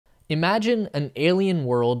Imagine an alien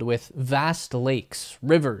world with vast lakes,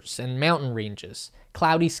 rivers, and mountain ranges,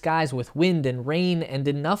 cloudy skies with wind and rain, and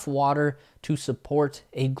enough water to support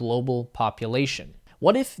a global population.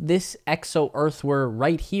 What if this exo-Earth were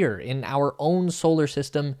right here in our own solar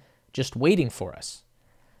system, just waiting for us?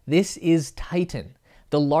 This is Titan,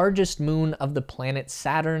 the largest moon of the planet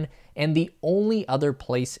Saturn, and the only other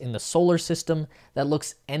place in the solar system that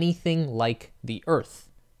looks anything like the Earth.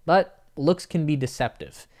 But looks can be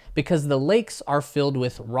deceptive, because the lakes are filled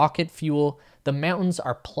with rocket fuel, the mountains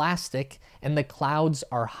are plastic, and the clouds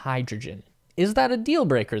are hydrogen. Is that a deal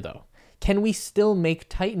breaker though? Can we still make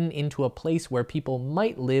Titan into a place where people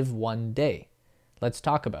might live one day? Let's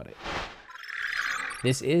talk about it.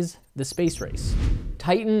 This is the space race.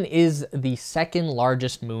 Titan is the second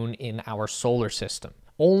largest moon in our solar system.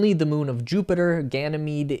 Only the moon of Jupiter,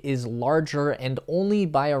 Ganymede, is larger, and only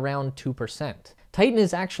by around 2%. Titan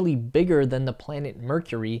is actually bigger than the planet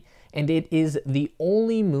Mercury, and it is the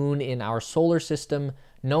only moon in our solar system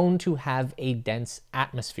known to have a dense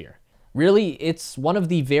atmosphere. Really, it's one of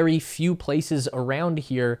the very few places around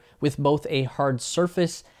here with both a hard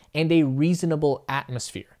surface and a reasonable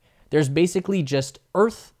atmosphere. There's basically just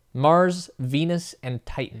Earth, Mars, Venus, and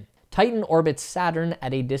Titan. Titan orbits Saturn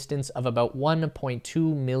at a distance of about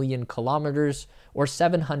 1.2 million kilometers, or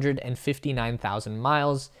 759,000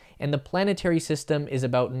 miles, and the planetary system is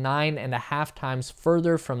about 9.5 times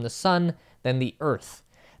further from the Sun than the Earth.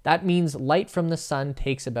 That means light from the Sun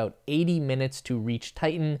takes about 80 minutes to reach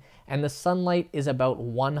Titan, and the sunlight is about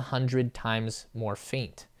 100 times more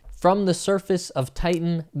faint. From the surface of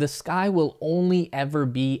Titan, the sky will only ever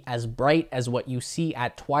be as bright as what you see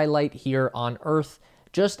at twilight here on Earth,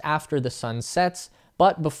 just after the sun sets,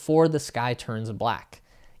 but before the sky turns black.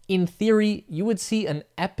 In theory, you would see an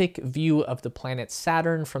epic view of the planet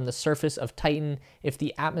Saturn from the surface of Titan if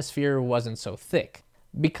the atmosphere wasn't so thick.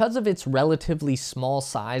 Because of its relatively small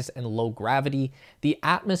size and low gravity, the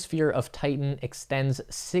atmosphere of Titan extends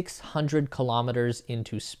 600 kilometers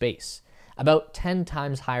into space, about 10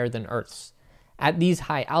 times higher than Earth's. At these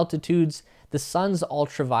high altitudes, the sun's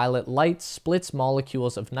ultraviolet light splits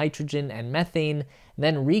molecules of nitrogen and methane,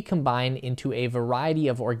 then recombine into a variety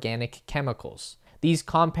of organic chemicals. These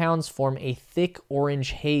compounds form a thick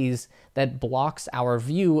orange haze that blocks our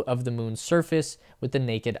view of the moon's surface with the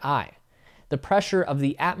naked eye. The pressure of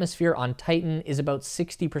the atmosphere on Titan is about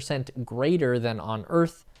 60% greater than on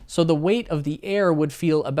Earth, so the weight of the air would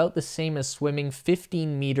feel about the same as swimming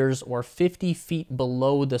 15 meters or 50 feet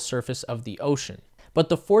below the surface of the ocean. But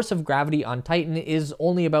the force of gravity on Titan is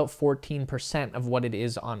only about 14% of what it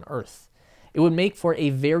is on Earth. It would make for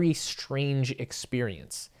a very strange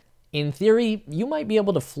experience. In theory, you might be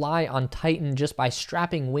able to fly on Titan just by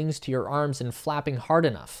strapping wings to your arms and flapping hard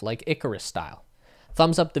enough, like Icarus style.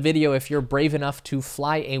 Thumbs up the video if you're brave enough to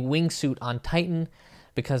fly a wingsuit on Titan,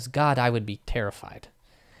 because God, I would be terrified.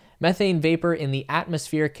 Methane vapor in the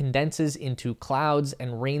atmosphere condenses into clouds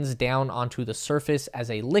and rains down onto the surface as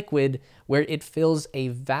a liquid, where it fills a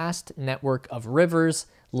vast network of rivers,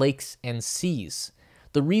 lakes, and seas.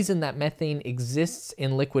 The reason that methane exists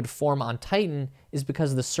in liquid form on Titan is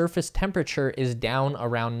because the surface temperature is down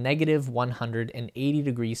around negative 180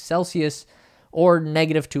 degrees Celsius, or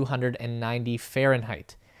negative 290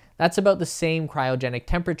 Fahrenheit. That's about the same cryogenic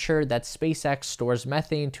temperature that SpaceX stores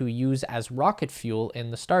methane to use as rocket fuel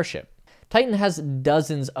in the Starship. Titan has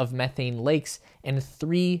dozens of methane lakes and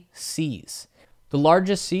 3 seas. The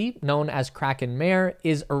largest sea, known as Kraken Mare,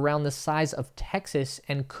 is around the size of Texas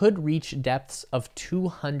and could reach depths of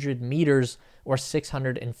 200 meters or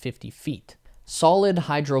 650 feet. Solid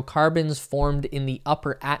hydrocarbons formed in the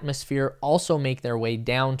upper atmosphere also make their way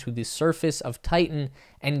down to the surface of Titan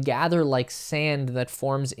and gather like sand that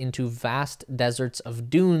forms into vast deserts of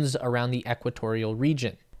dunes around the equatorial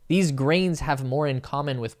region. These grains have more in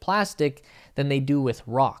common with plastic than they do with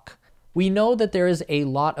rock. We know that there is a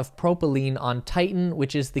lot of propylene on Titan,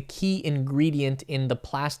 which is the key ingredient in the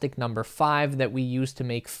plastic number 5 that we use to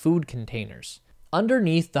make food containers.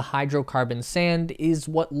 Underneath the hydrocarbon sand is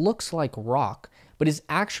what looks like rock, but is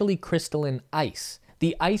actually crystalline ice.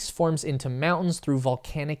 The ice forms into mountains through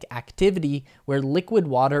volcanic activity where liquid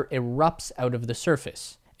water erupts out of the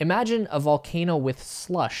surface. Imagine a volcano with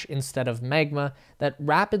slush instead of magma that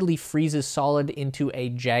rapidly freezes solid into a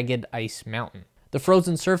jagged ice mountain. The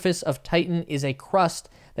frozen surface of Titan is a crust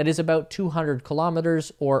that is about 200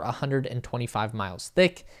 kilometers or 125 miles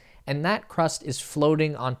thick, and that crust is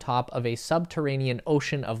floating on top of a subterranean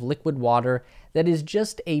ocean of liquid water that is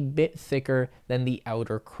just a bit thicker than the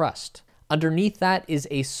outer crust. Underneath that is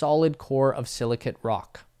a solid core of silicate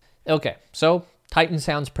rock. Okay, so Titan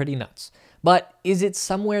sounds pretty nuts. But is it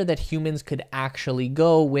somewhere that humans could actually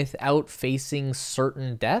go without facing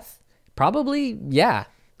certain death? Probably, yeah.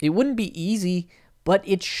 It wouldn't be easy, but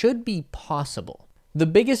it should be possible. The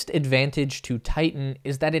biggest advantage to Titan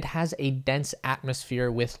is that it has a dense atmosphere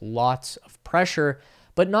with lots of pressure,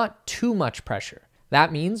 but not too much pressure.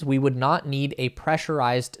 That means we would not need a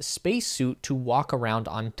pressurized spacesuit to walk around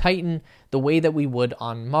on Titan the way that we would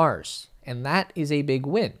on Mars, and that is a big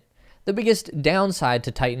win. The biggest downside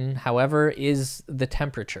to Titan, however, is the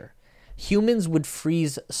temperature. Humans would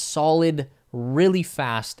freeze solid really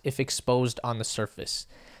fast if exposed on the surface.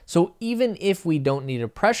 So even if we don't need a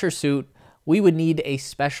pressure suit, we would need a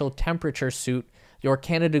special temperature suit. Your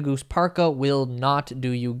Canada Goose parka will not do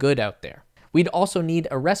you good out there. We'd also need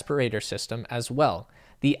a respirator system as well.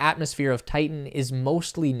 The atmosphere of Titan is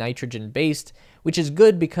mostly nitrogen-based, which is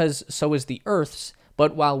good because so is the Earth's,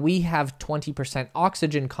 but while we have 20%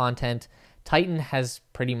 oxygen content, Titan has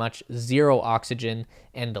pretty much zero oxygen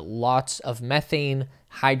and lots of methane,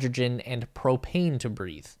 hydrogen, and propane to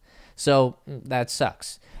breathe. So that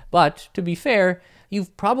sucks. But to be fair,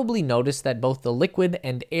 you've probably noticed that both the liquid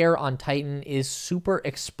and air on Titan is super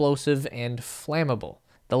explosive and flammable.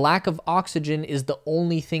 The lack of oxygen is the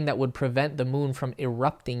only thing that would prevent the moon from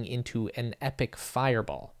erupting into an epic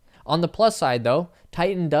fireball. On the plus side though,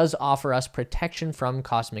 Titan does offer us protection from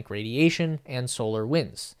cosmic radiation and solar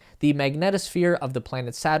winds. The magnetosphere of the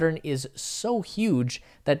planet Saturn is so huge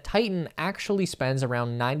that Titan actually spends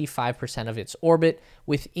around 95% of its orbit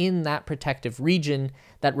within that protective region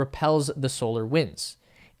that repels the solar winds.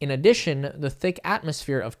 In addition, the thick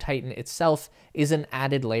atmosphere of Titan itself is an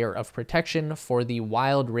added layer of protection for the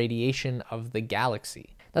wild radiation of the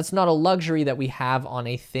galaxy. That's not a luxury that we have on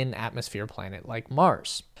a thin atmosphere planet like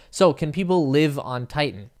Mars. So, can people live on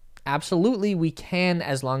Titan? Absolutely, we can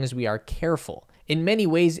as long as we are careful. In many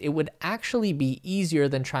ways, it would actually be easier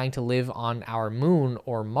than trying to live on our moon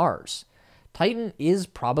or Mars. Titan is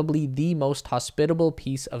probably the most hospitable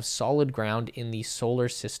piece of solid ground in the solar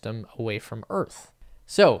system away from Earth.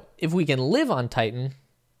 So, if we can live on Titan,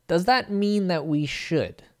 does that mean that we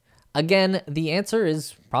should? Again, the answer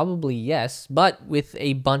is probably yes, but with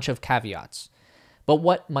a bunch of caveats. But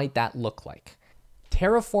what might that look like?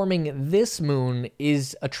 Terraforming this moon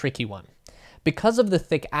is a tricky one. Because of the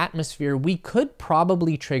thick atmosphere, we could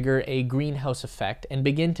probably trigger a greenhouse effect and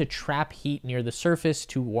begin to trap heat near the surface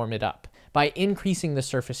to warm it up. By increasing the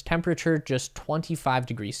surface temperature just 25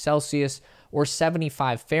 degrees Celsius or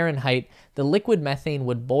 75 Fahrenheit, the liquid methane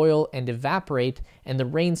would boil and evaporate and the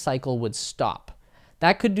rain cycle would stop.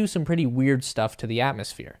 That could do some pretty weird stuff to the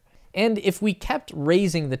atmosphere. And if we kept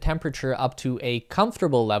raising the temperature up to a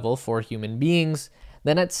comfortable level for human beings,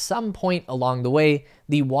 then at some point along the way,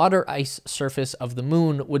 the water ice surface of the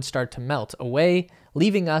moon would start to melt away,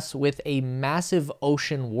 leaving us with a massive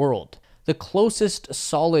ocean world. The closest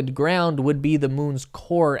solid ground would be the moon's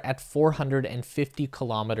core at 450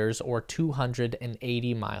 kilometers or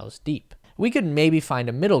 280 miles deep. We could maybe find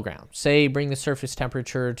a middle ground, say bring the surface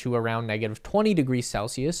temperature to around negative 20 degrees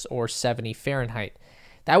Celsius or 70 Fahrenheit.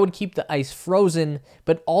 That would keep the ice frozen,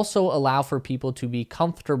 but also allow for people to be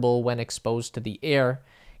comfortable when exposed to the air.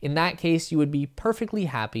 In that case, you would be perfectly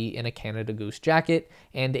happy in a Canada Goose jacket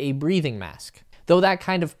and a breathing mask. Though that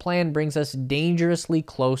kind of plan brings us dangerously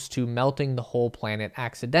close to melting the whole planet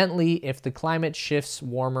accidentally if the climate shifts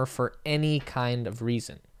warmer for any kind of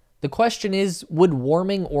reason. The question is, would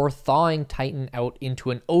warming or thawing Titan out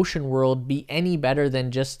into an ocean world be any better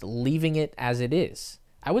than just leaving it as it is?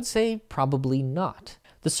 I would say probably not.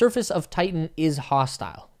 The surface of Titan is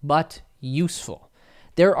hostile, but useful.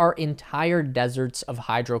 There are entire deserts of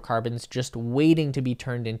hydrocarbons just waiting to be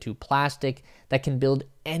turned into plastic that can build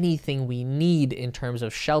anything we need in terms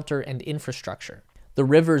of shelter and infrastructure. The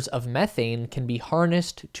rivers of methane can be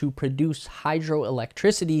harnessed to produce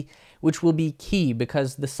hydroelectricity, which will be key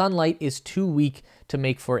because the sunlight is too weak to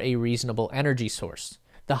make for a reasonable energy source.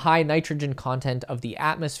 The high nitrogen content of the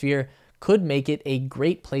atmosphere could make it a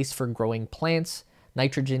great place for growing plants.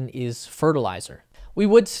 Nitrogen is fertilizer. We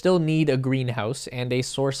would still need a greenhouse and a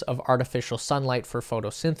source of artificial sunlight for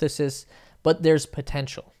photosynthesis, but there's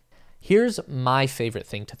potential. Here's my favorite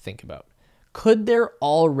thing to think about. Could there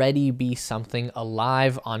already be something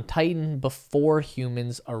alive on Titan before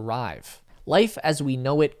humans arrive? Life as we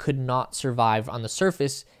know it could not survive on the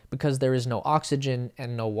surface because there is no oxygen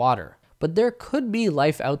and no water. But there could be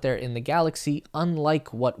life out there in the galaxy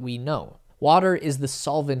unlike what we know. Water is the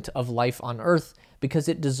solvent of life on Earth because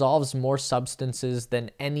it dissolves more substances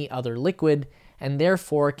than any other liquid and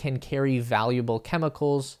therefore can carry valuable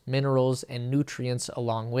chemicals, minerals, and nutrients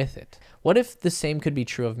along with it. What if the same could be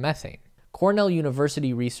true of methane? Cornell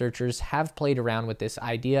University researchers have played around with this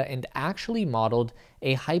idea and actually modeled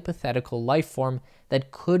a hypothetical life form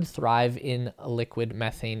that could thrive in a liquid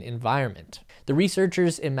methane environment. The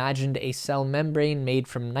researchers imagined a cell membrane made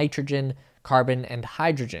from nitrogen, carbon, and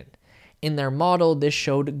hydrogen. In their model, this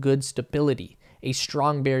showed good stability, a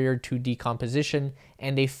strong barrier to decomposition,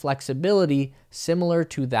 and a flexibility similar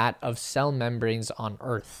to that of cell membranes on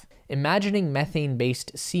Earth. Imagining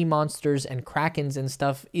methane-based sea monsters and krakens and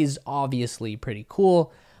stuff is obviously pretty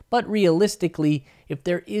cool, but realistically, if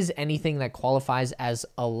there is anything that qualifies as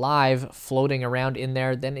alive floating around in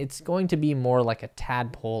there, then it's going to be more like a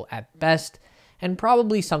tadpole at best, and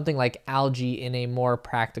probably something like algae in a more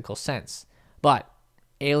practical sense. But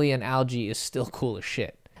alien algae is still cool as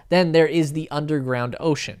shit. Then there is the underground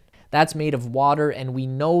ocean. That's made of water, and we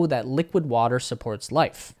know that liquid water supports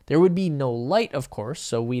life. There would be no light, of course,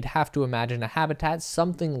 so we'd have to imagine a habitat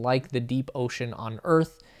something like the deep ocean on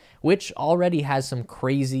Earth, which already has some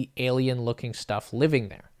crazy alien-looking stuff living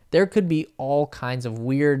there. There could be all kinds of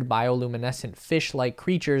weird bioluminescent fish-like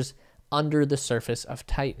creatures under the surface of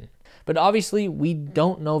Titan. But obviously, we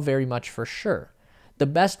don't know very much for sure. The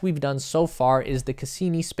best we've done so far is the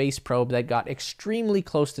Cassini space probe that got extremely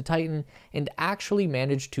close to Titan and actually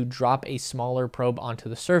managed to drop a smaller probe onto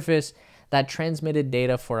the surface that transmitted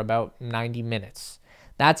data for about 90 minutes.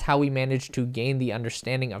 That's how we managed to gain the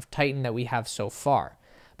understanding of Titan that we have so far.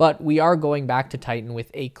 But we are going back to Titan with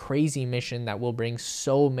a crazy mission that will bring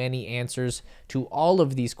so many answers to all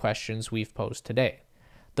of these questions we've posed today.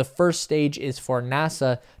 The first stage is for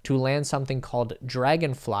NASA to land something called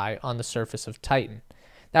Dragonfly on the surface of Titan.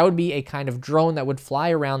 That would be a kind of drone that would fly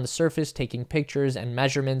around the surface taking pictures and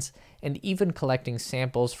measurements and even collecting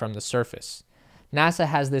samples from the surface. NASA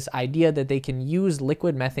has this idea that they can use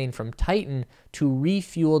liquid methane from Titan to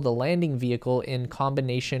refuel the landing vehicle in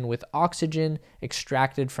combination with oxygen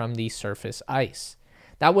extracted from the surface ice.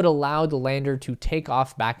 That would allow the lander to take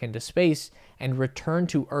off back into space and return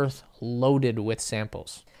to Earth loaded with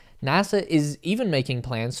samples. NASA is even making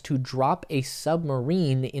plans to drop a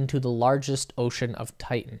submarine into the largest ocean of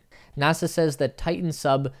Titan. NASA says that Titan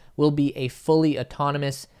Sub will be a fully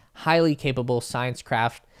autonomous, highly capable science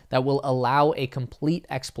craft that will allow a complete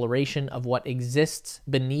exploration of what exists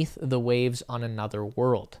beneath the waves on another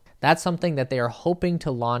world. That's something that they are hoping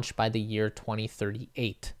to launch by the year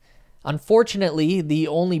 2038. Unfortunately, the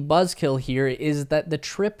only buzzkill here is that the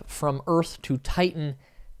trip from Earth to Titan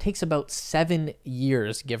takes about 7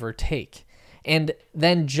 years, give or take, and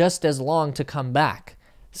then just as long to come back.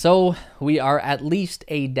 So we are at least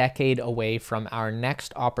a decade away from our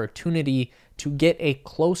next opportunity to get a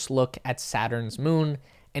close look at Saturn's moon,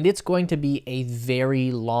 and it's going to be a very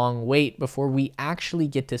long wait before we actually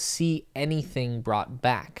get to see anything brought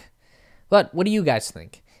back. But what do you guys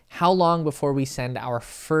think? How long before we send our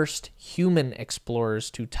first human explorers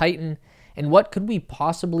to Titan, and what could we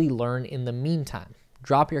possibly learn in the meantime?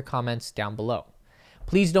 Drop your comments down below.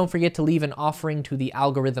 Please don't forget to leave an offering to the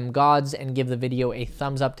algorithm gods and give the video a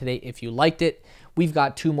thumbs up today if you liked it. We've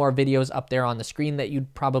got 2 more videos up there on the screen that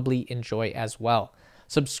you'd probably enjoy as well.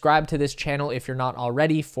 Subscribe to this channel if you're not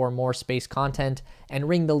already for more space content, and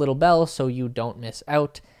ring the little bell so you don't miss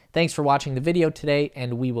out. Thanks for watching the video today,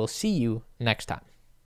 and we will see you next time.